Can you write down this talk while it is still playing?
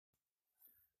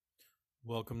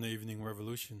Welcome to Evening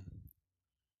Revolution.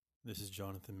 This is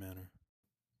Jonathan Manor.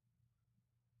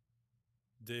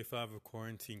 Day 5 of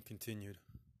quarantine continued.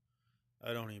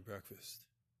 I don't eat breakfast.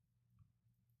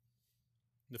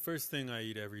 The first thing I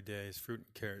eat every day is fruit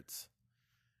and carrots.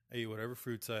 I eat whatever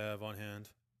fruits I have on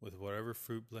hand with whatever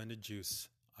fruit blended juice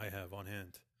I have on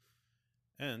hand.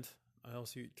 And I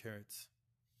also eat carrots.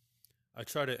 I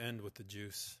try to end with the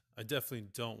juice. I definitely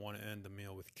don't want to end the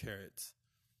meal with carrots.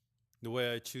 The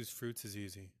way I choose fruits is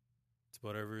easy. It's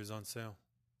whatever is on sale.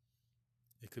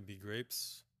 It could be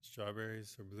grapes,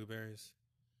 strawberries, or blueberries.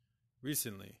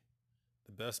 Recently,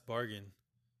 the best bargain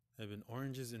had been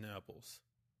oranges and apples,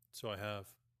 so I have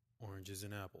oranges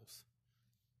and apples.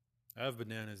 I have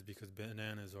bananas because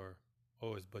bananas are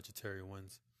always budgetary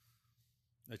ones.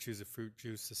 I choose a fruit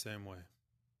juice the same way.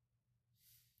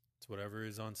 It's whatever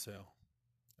is on sale.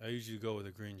 I usually go with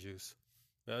a green juice,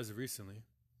 but as of recently,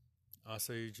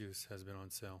 acai juice has been on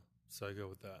sale, so I go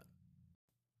with that.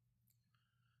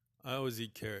 I always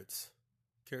eat carrots.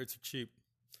 Carrots are cheap.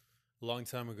 A long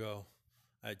time ago,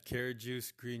 I had carrot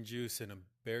juice, green juice, and a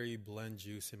berry blend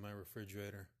juice in my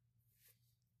refrigerator.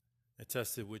 I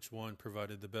tested which one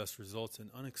provided the best results, and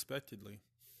unexpectedly,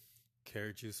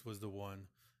 carrot juice was the one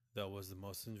that was the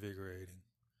most invigorating.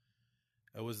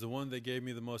 It was the one that gave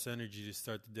me the most energy to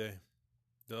start the day.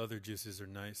 The other juices are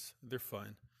nice, they're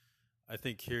fine. I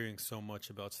think hearing so much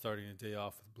about starting a day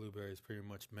off with blueberries pretty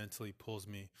much mentally pulls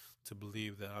me to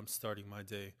believe that I'm starting my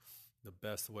day the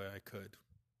best way I could.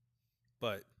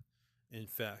 But, in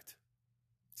fact,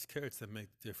 it's carrots that make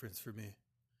the difference for me.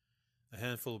 A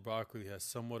handful of broccoli has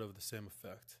somewhat of the same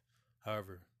effect.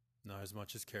 However, not as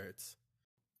much as carrots.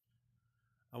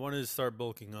 I wanted to start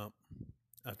bulking up.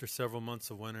 After several months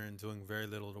of winter and doing very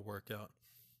little to work out,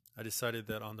 I decided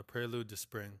that on the prelude to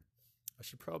spring, I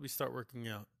should probably start working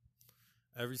out.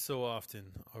 Every so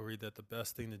often, I'll read that the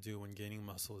best thing to do when gaining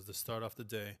muscle is to start off the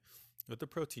day with a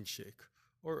protein shake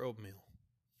or oatmeal.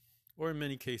 Or in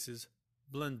many cases,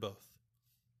 blend both.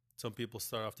 Some people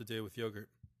start off the day with yogurt.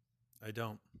 I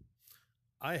don't.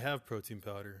 I have protein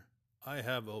powder. I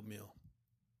have oatmeal.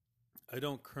 I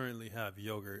don't currently have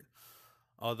yogurt,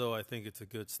 although I think it's a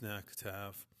good snack to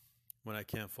have when I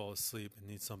can't fall asleep and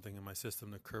need something in my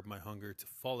system to curb my hunger to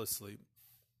fall asleep.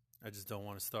 I just don't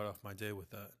want to start off my day with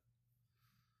that.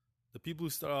 The people who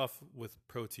start off with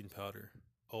protein powder,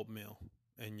 oatmeal,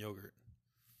 and yogurt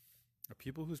are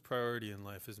people whose priority in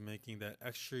life is making that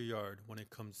extra yard when it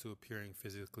comes to appearing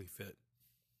physically fit.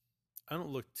 I don't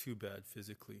look too bad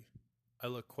physically. I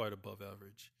look quite above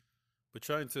average. But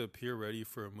trying to appear ready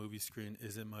for a movie screen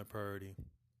isn't my priority.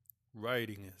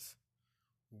 Writing is.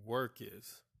 Work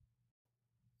is.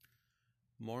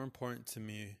 More important to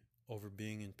me over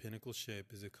being in pinnacle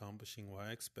shape is accomplishing what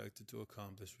I expected to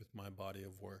accomplish with my body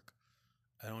of work.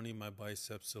 I don't need my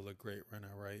biceps to look great when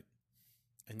I write.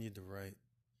 I need to write.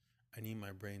 I need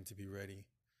my brain to be ready.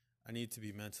 I need to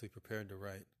be mentally prepared to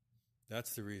write.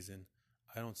 That's the reason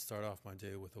I don't start off my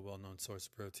day with a well-known source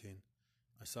of protein.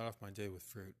 I start off my day with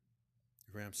fruit.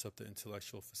 It ramps up the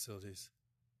intellectual facilities.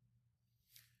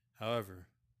 However,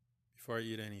 before I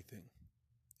eat anything,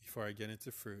 before I get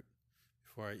into fruit,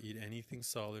 before I eat anything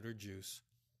solid or juice,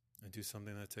 I do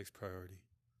something that takes priority.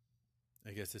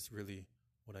 I guess it's really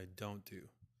what I don't do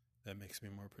that makes me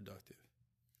more productive.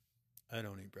 I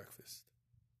don't eat breakfast.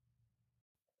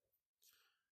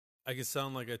 I can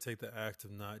sound like I take the act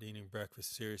of not eating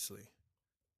breakfast seriously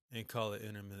and call it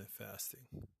intermittent fasting.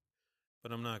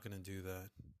 But I'm not going to do that,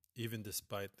 even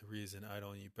despite the reason I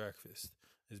don't eat breakfast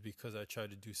is because I try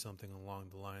to do something along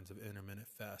the lines of intermittent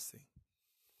fasting.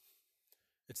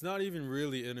 It's not even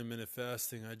really intermittent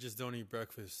fasting, I just don't eat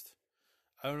breakfast.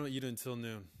 I don't eat until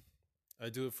noon. I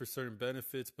do it for certain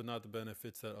benefits, but not the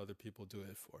benefits that other people do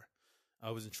it for. I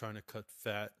wasn't trying to cut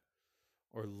fat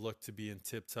or look to be in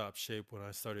tip-top shape when I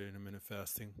started intermittent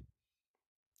fasting.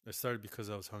 I started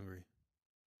because I was hungry.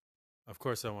 Of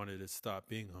course, I wanted to stop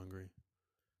being hungry,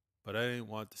 but I didn't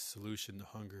want the solution to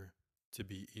hunger to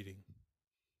be eating.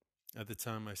 At the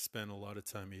time, I spent a lot of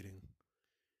time eating.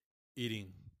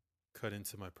 Eating cut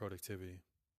into my productivity.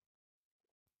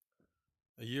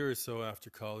 A year or so after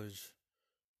college,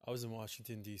 I was in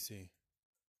Washington, D.C.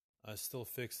 I was still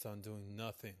fixed on doing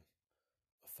nothing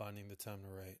but finding the time to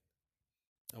write.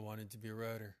 I wanted to be a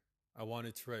writer. I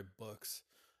wanted to write books.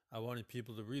 I wanted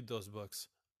people to read those books.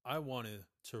 I wanted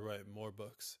to write more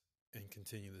books and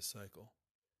continue the cycle.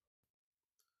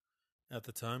 At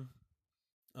the time,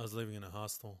 I was living in a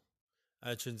hostel. I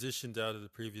had transitioned out of the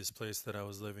previous place that I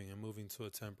was living and moving to a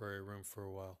temporary room for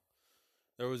a while.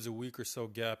 There was a week or so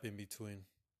gap in between.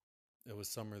 It was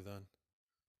summer then.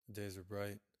 The days were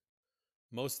bright.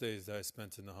 Most days that I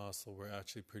spent in the hostel were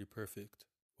actually pretty perfect,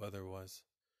 weather-wise.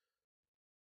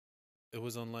 It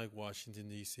was unlike Washington,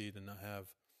 D.C. to not have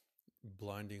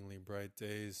blindingly bright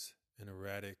days and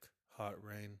erratic, hot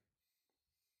rain.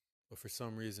 But for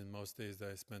some reason, most days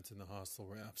that I spent in the hostel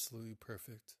were absolutely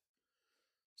perfect.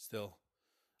 Still,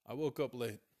 I woke up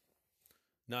late.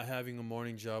 Not having a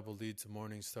morning job will lead to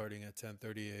mornings starting at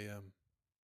 10:30 a.m.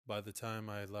 By the time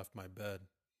I had left my bed,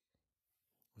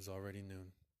 it was already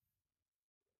noon.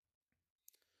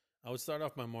 I would start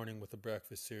off my morning with a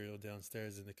breakfast cereal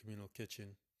downstairs in the communal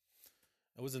kitchen.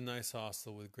 It was a nice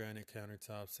hostel with granite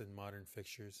countertops and modern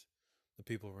fixtures. The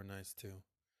people were nice too.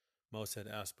 Most had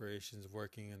aspirations of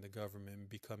working in the government and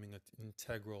becoming an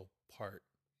integral part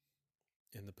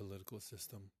in the political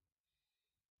system.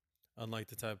 Unlike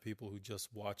the type of people who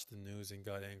just watched the news and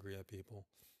got angry at people,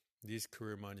 these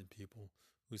career-minded people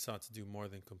who sought to do more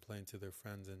than complain to their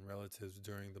friends and relatives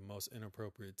during the most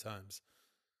inappropriate times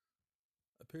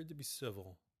appeared to be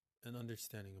civil and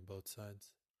understanding of both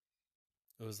sides.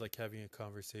 It was like having a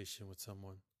conversation with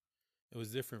someone. It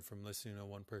was different from listening to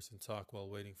one person talk while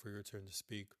waiting for your turn to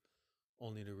speak,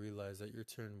 only to realize that your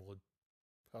turn would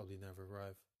probably never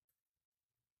arrive.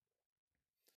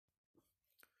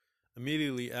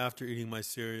 Immediately after eating my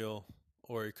cereal,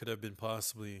 or it could have been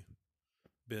possibly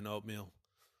been oatmeal,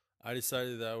 I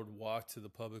decided that I would walk to the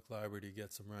public library to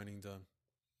get some writing done.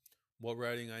 What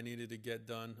writing I needed to get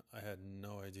done, I had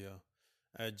no idea.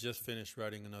 I had just finished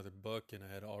writing another book and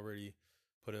I had already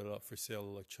put it up for sale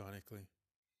electronically.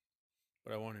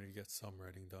 But I wanted to get some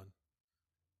writing done.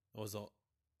 I was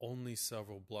only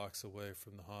several blocks away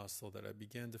from the hostel that I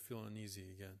began to feel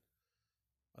uneasy again.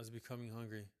 I was becoming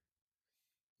hungry.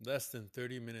 Less than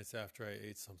 30 minutes after I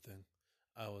ate something,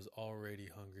 I was already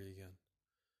hungry again.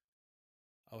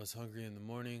 I was hungry in the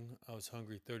morning. I was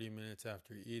hungry 30 minutes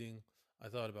after eating. I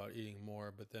thought about eating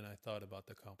more, but then I thought about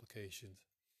the complications.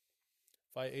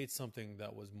 If I ate something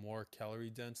that was more calorie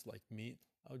dense, like meat,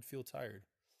 I would feel tired.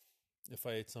 If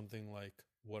I ate something like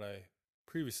what I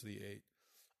previously ate,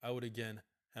 I would again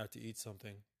have to eat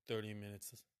something 30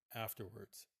 minutes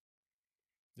afterwards.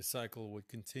 The cycle would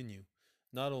continue.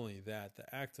 Not only that,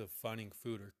 the act of finding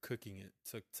food or cooking it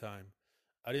took time.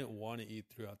 I didn't want to eat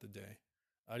throughout the day.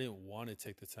 I didn't want to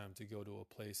take the time to go to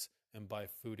a place and buy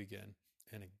food again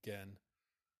and again.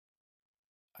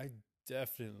 I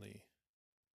definitely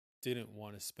didn't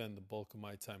want to spend the bulk of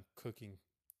my time cooking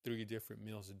 3 different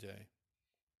meals a day.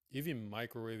 Even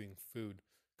microwaving food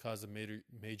caused a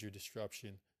major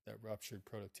disruption that ruptured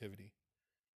productivity.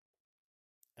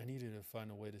 I needed to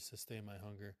find a way to sustain my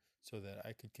hunger so that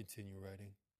I could continue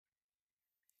writing.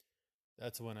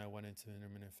 That's when I went into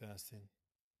intermittent fasting.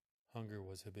 Hunger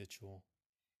was habitual.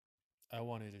 I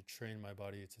wanted to train my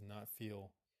body to not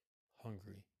feel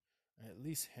hungry, and at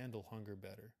least handle hunger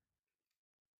better.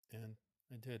 And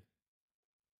I did.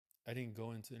 I didn't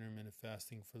go into intermittent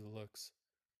fasting for the looks.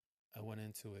 I went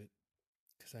into it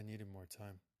because I needed more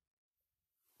time.